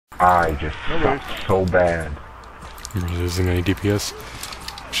I just suck so bad. I'm really losing any DPS.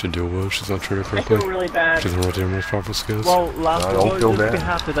 Should do well. She's not triggered I correctly. feel really bad. She doesn't rotate her most powerful skills. Well, last I don't feel bad. be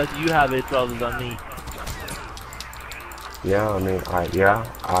happy that you have it rather than me. Yeah, I mean,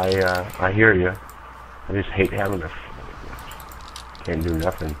 I hear you. I just hate having to. Can't do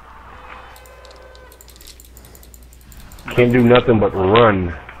nothing. Can't do nothing but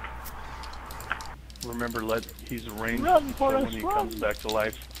run. Remember, he's a range, Run, so Forrest, when he run. comes back to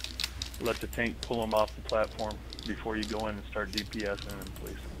life, let the tank pull him off the platform before you go in and start DPSing him,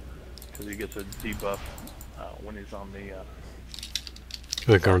 please. Because he gets a debuff when he's on the...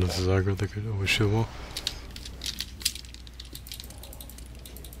 Regardless of aggro, they could always shield wall.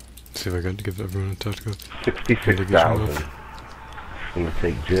 See if I can give everyone a tactical. 66,000. It's gonna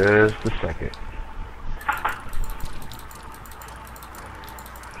take just a second.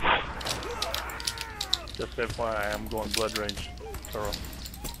 Just FYI, I'm going blood range, Toro.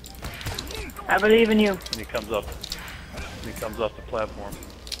 I believe in you. And he comes up. And he comes off the platform.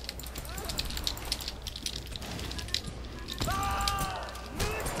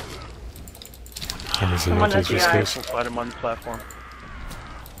 Emerson Someone not has use the skills. We'll fight him on the platform.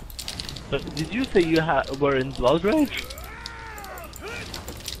 Did you say you were in blood rage?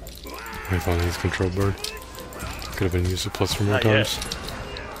 I finally use control bird. Could have been used a plus for more Not times. yet.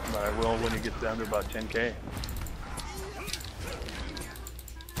 But I will when he gets down to about 10k.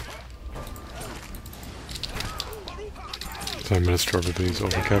 So I'm gonna struggle to use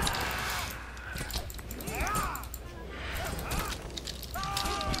overcap.